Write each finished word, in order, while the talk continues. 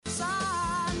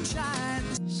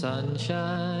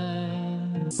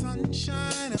Sunshine.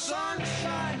 Sunshine, sunshine,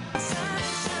 sunshine.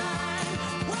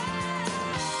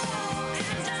 Whoa, it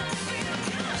does feel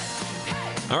good.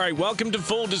 Hey. All right, welcome to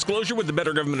Full Disclosure with the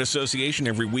Better Government Association.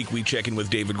 Every week we check in with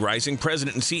David Greising,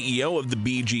 President and CEO of the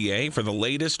BGA, for the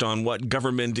latest on what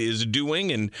government is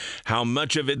doing and how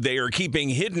much of it they are keeping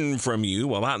hidden from you.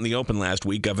 Well, out in the open last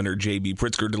week, Governor J.B.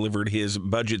 Pritzker delivered his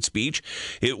budget speech.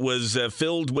 It was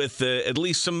filled with at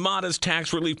least some modest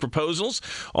tax relief proposals,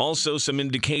 also some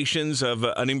indications of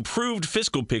an improved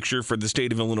fiscal picture for the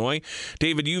state of Illinois.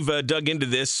 David, you've dug into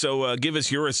this, so give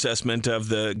us your assessment of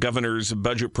the governor's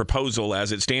budget proposal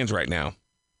as it stands right now.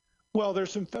 Well,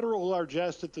 there's some federal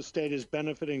largesse that the state is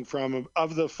benefiting from.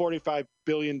 Of the $45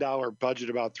 billion budget,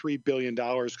 about $3 billion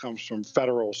comes from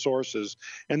federal sources,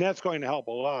 and that's going to help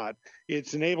a lot.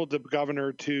 It's enabled the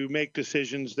governor to make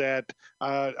decisions that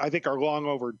I think are long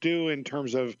overdue in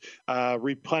terms of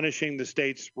replenishing the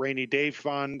state's rainy day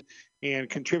fund and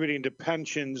contributing to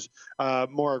pensions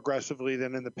more aggressively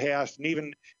than in the past, and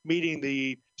even meeting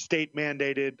the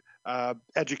state-mandated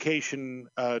education,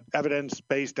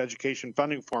 evidence-based education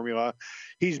funding formula.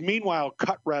 He's meanwhile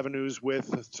cut revenues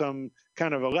with some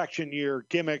kind of election year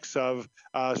gimmicks of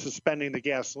suspending the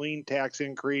gasoline tax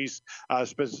increase,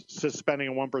 suspending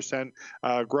a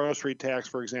 1% grocery tax,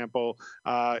 for example,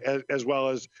 as well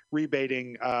as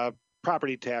rebating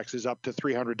property taxes up to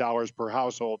 $300 per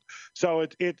household. So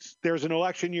there's an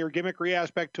election year gimmickry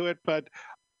aspect to it, but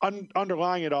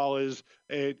underlying it all is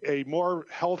a more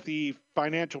healthy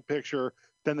financial picture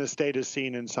than the state has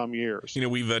seen in some years. You know,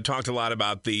 we've talked a lot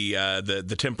about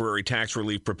the temporary tax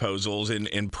relief proposals,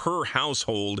 and per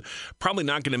household, probably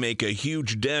not going to make a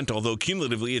huge dent, although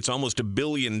cumulatively it's almost $1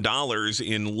 billion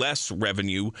in less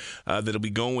revenue that'll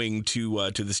be going to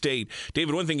the state.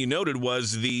 David, one thing you noted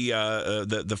was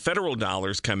the federal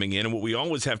dollars coming in, and what we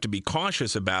always have to be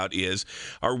cautious about is,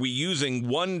 are we using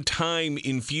one-time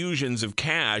infusions of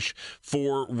cash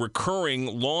for recurring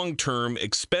long-term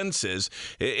expenses?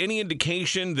 Any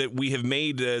indication that we have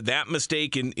made that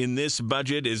mistake in this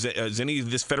budget? Is any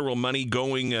of this federal money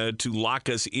going to lock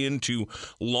us into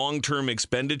long-term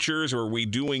expenditures, or are we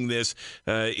doing this,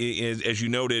 as you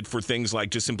noted, for things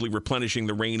like just simply replenishing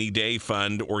the rainy day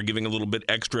fund or giving a little bit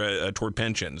extra toward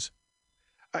pensions?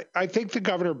 I think the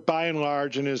governor, by and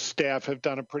large, and his staff have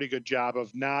done a pretty good job of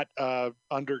not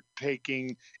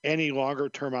undertaking any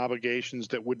longer-term obligations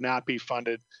that would not be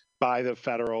funded by the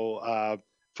federal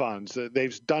funds.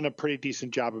 They've done a pretty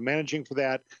decent job of managing for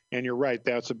that, and you're right,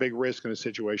 that's a big risk in a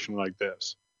situation like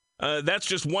this. That's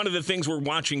just one of the things we're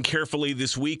watching carefully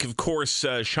this week. Of course,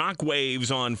 shockwaves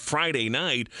on Friday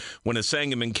night when a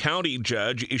Sangamon County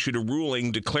judge issued a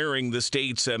ruling declaring the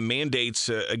state's mandates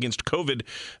against COVID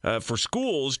for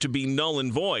schools to be null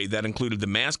and void. That included the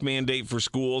mask mandate for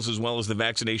schools as well as the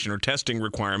vaccination or testing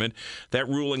requirement. That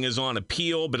ruling is on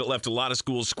appeal, but it left a lot of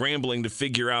schools scrambling to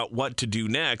figure out what to do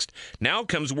next. Now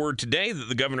comes word today that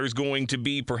the governor is going to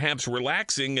be perhaps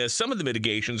relaxing some of the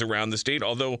mitigations around the state,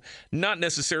 although not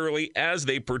necessarily as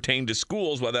they pertain to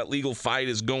schools while that legal fight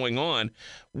is going on.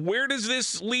 Where does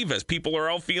this leave us? People are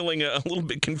all feeling a little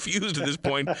bit confused at this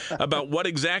point about what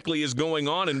exactly is going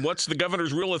on and what's the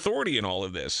governor's real authority in all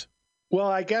of this. Well,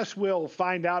 I guess we'll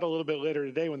find out a little bit later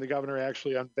today when the governor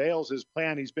actually unveils his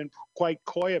plan. He's been quite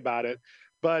coy about it.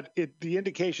 But the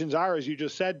indications are, as you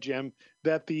just said, Jim,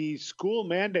 that the school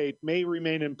mandate may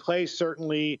remain in place.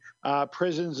 Certainly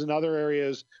prisons and other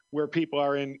areas where people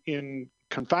are in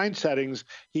confined settings,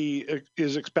 he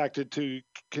is expected to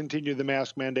continue the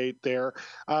mask mandate there.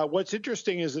 What's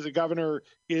interesting is that the governor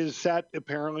is set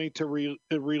apparently to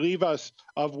relieve us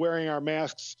of wearing our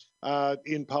masks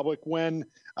in public when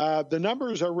the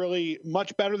numbers are really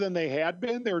much better than they had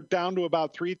been. They're down to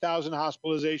about 3,000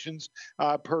 hospitalizations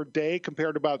per day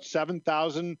compared to about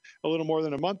 7,000 a little more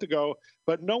than a month ago,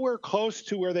 but nowhere close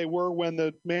to where they were when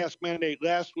the mask mandate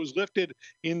last was lifted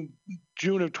in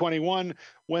June of 21,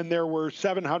 when there were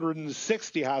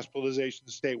 760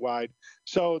 hospitalizations statewide.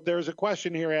 So there's a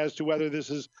question here as to whether this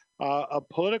is a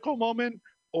political moment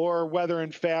or whether,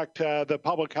 in fact, the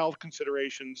public health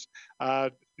considerations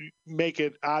make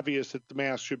it obvious that the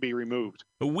mask should be removed.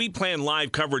 We plan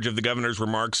live coverage of the governor's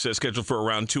remarks scheduled for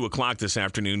around 2 o'clock this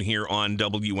afternoon here on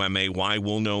WMAY.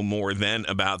 We'll know more then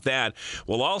about that.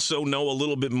 We'll also know a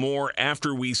little bit more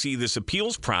after we see this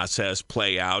appeals process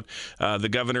play out. The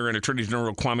governor and Attorney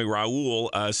General Kwame Raoul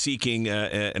seeking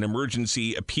an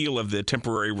emergency appeal of the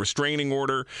temporary restraining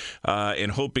order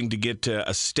and hoping to get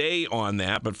a stay on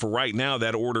that. But for right now,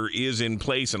 that order is in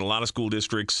place in a lot of school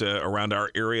districts around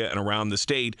our area and around the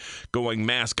state, going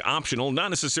mask optional. Not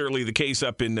necessarily the case up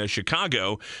up in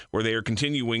Chicago, where they are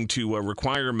continuing to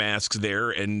require masks there,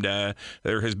 and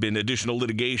there has been additional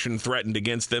litigation threatened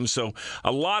against them. So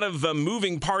a lot of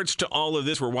moving parts to all of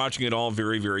this. We're watching it all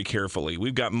very, very carefully.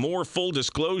 We've got more full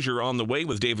disclosure on the way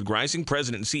with David Greising,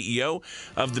 President and CEO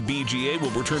of the BGA.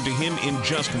 We'll return to him in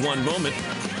just one moment.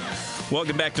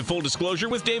 Welcome back to Full Disclosure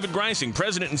with David Greising,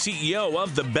 President and CEO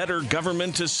of the Better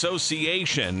Government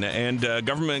Association. And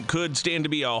government could stand to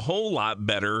be a whole lot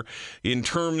better in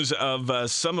terms of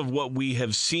some of what we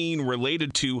have seen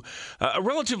related to a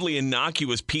relatively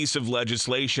innocuous piece of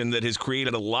legislation that has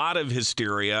created a lot of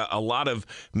hysteria, a lot of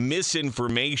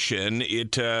misinformation.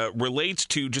 It relates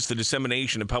to just the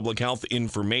dissemination of public health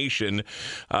information,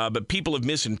 but people have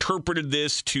misinterpreted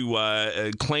this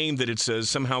to claim that it's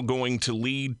somehow going to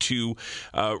lead to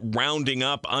rounding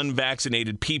up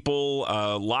unvaccinated people,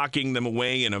 locking them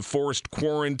away in a forced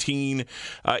quarantine.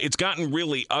 It's gotten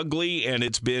really ugly, and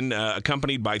it's been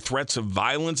accompanied by threats of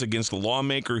violence against the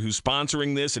lawmaker who's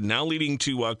sponsoring this, and now leading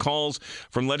to calls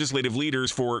from legislative leaders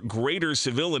for greater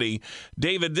civility.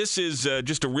 David, this is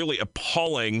just a really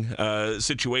appalling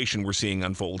situation we're seeing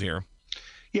unfold here.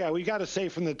 Yeah, we got to say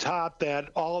from the top that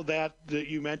all of that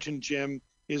you mentioned, Jim,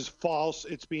 is false.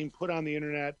 It's being put on the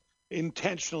internet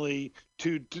intentionally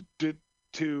to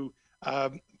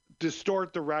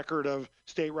distort the record of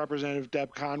State Representative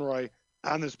Deb Conroy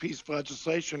on this piece of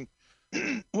legislation.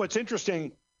 What's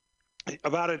interesting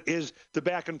about it is the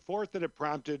back and forth that it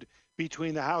prompted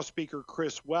between the House Speaker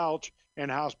Chris Welch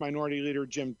and House Minority Leader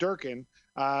Jim Durkin.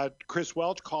 Chris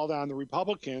Welch called on the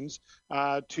Republicans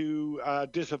to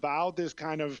disavow this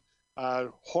kind of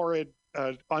horrid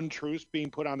untruths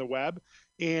being put on the web,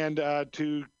 and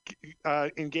to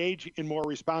engage in more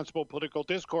responsible political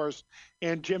discourse.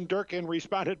 And Jim Durkin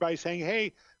responded by saying,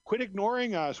 hey, quit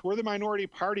ignoring us. We're the minority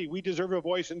party. We deserve a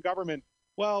voice in government.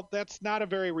 Well, that's not a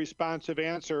very responsive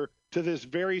answer to this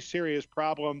very serious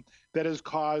problem that has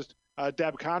caused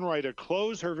Deb Conroy to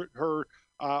close her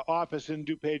office in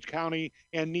DuPage County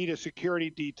and need a security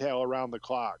detail around the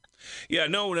clock. Yeah,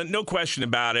 no question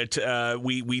about it.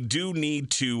 We do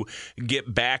need to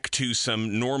get back to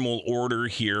some normal order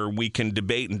here. We can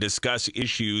debate and discuss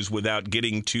issues without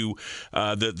getting to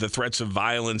the threats of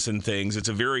violence and things. It's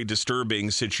a very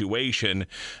disturbing situation,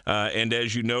 and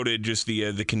as you noted, just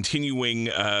the continuing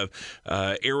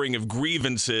airing of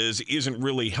grievances isn't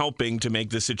really helping to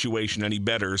make the situation any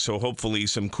better. So hopefully,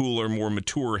 some cooler, more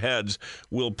mature heads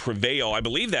will prevail. I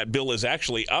believe that bill is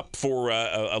actually up for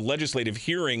a legislative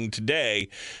hearing today,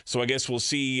 so I guess we'll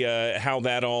see how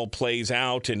that all plays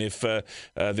out, and if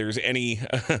there's any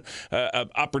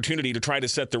opportunity to try to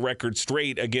set the record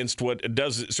straight against what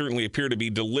does certainly appear to be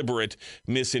deliberate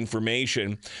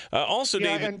misinformation. Also,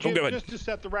 yeah, David, and Jim, go ahead. just to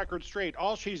set the record straight,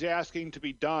 all she's asking to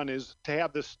be done is to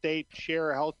have the state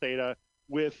share health data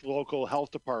with local health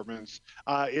departments.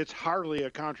 It's hardly a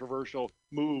controversial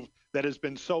move that has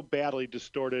been so badly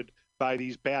distorted by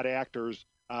these bad actors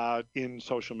in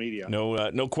social media.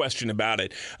 No question about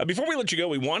it. Before we let you go,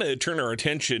 we want to turn our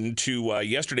attention to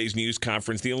yesterday's news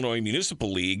conference, the Illinois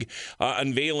Municipal League,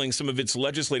 unveiling some of its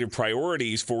legislative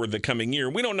priorities for the coming year.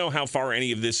 We don't know how far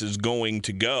any of this is going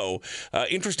to go.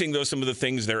 Interesting, though, some of the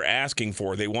things they're asking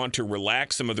for. They want to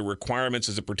relax some of the requirements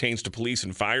as it pertains to police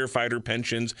and firefighter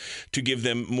pensions, to give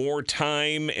them more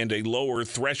time and a lower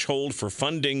threshold for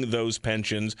funding those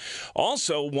pensions.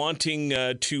 Also wanting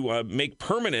to make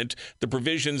permanent the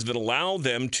provision that allow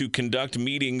them to conduct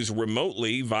meetings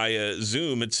remotely via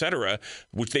Zoom, etc.,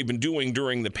 which they've been doing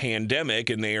during the pandemic,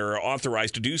 and they are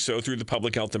authorized to do so through the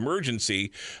public health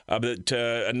emergency. But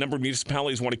a number of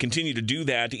municipalities want to continue to do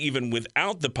that even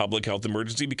without the public health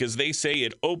emergency, because they say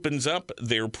it opens up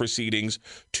their proceedings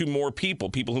to more people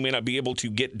who may not be able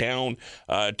to get down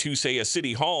to, say, a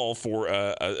city hall for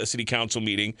a city council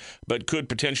meeting, but could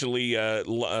potentially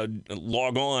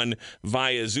log on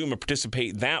via Zoom and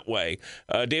participate that way.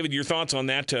 David, your thoughts on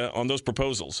that, on those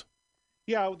proposals?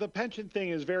 Yeah, the pension thing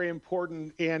is very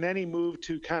important, and any move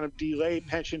to kind of delay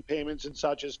pension payments and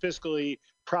such is fiscally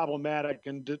problematic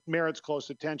and merits close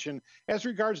attention. As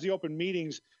regards the open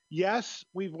meetings, yes,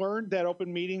 we've learned that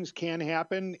open meetings can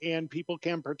happen and people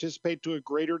can participate to a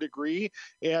greater degree,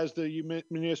 as the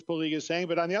Municipal League is saying.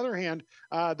 But on the other hand,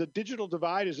 the digital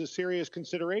divide is a serious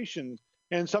consideration.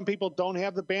 And some people don't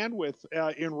have the bandwidth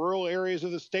in rural areas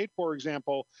of the state, for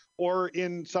example, or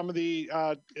in some of the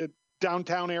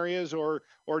downtown areas or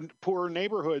poorer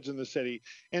neighborhoods in the city.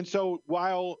 And so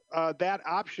while that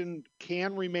option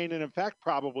can remain in effect,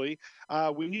 probably,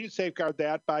 we need to safeguard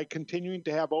that by continuing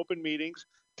to have open meetings,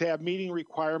 to have meeting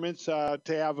requirements, to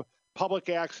have public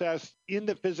access in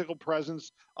the physical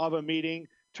presence of a meeting,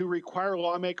 to require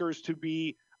lawmakers to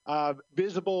be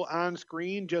visible on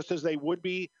screen, just as they would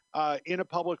be in a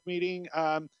public meeting,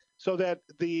 so that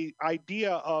the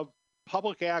idea of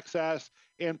public access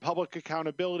and public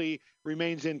accountability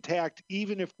remains intact,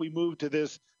 even if we move to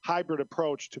this hybrid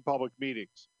approach to public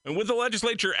meetings. And with the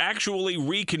legislature actually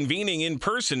reconvening in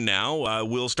person now,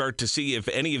 we'll start to see if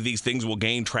any of these things will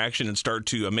gain traction and start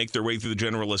to make their way through the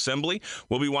General Assembly.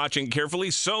 We'll be watching carefully.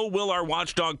 So will our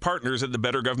watchdog partners at the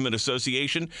Better Government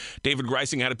Association. David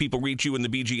Greising, how do people reach you in the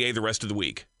BGA the rest of the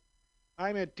week?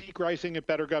 I'm at dgreising at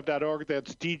bettergov.org.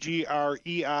 That's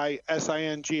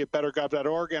DGREISING at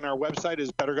bettergov.org, and our website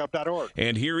is bettergov.org.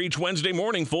 And here each Wednesday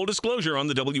morning, full disclosure on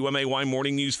the WMAY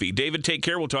Morning News Feed. David, take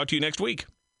care. We'll talk to you next week.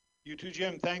 You too,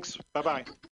 Jim. Thanks. Bye-bye.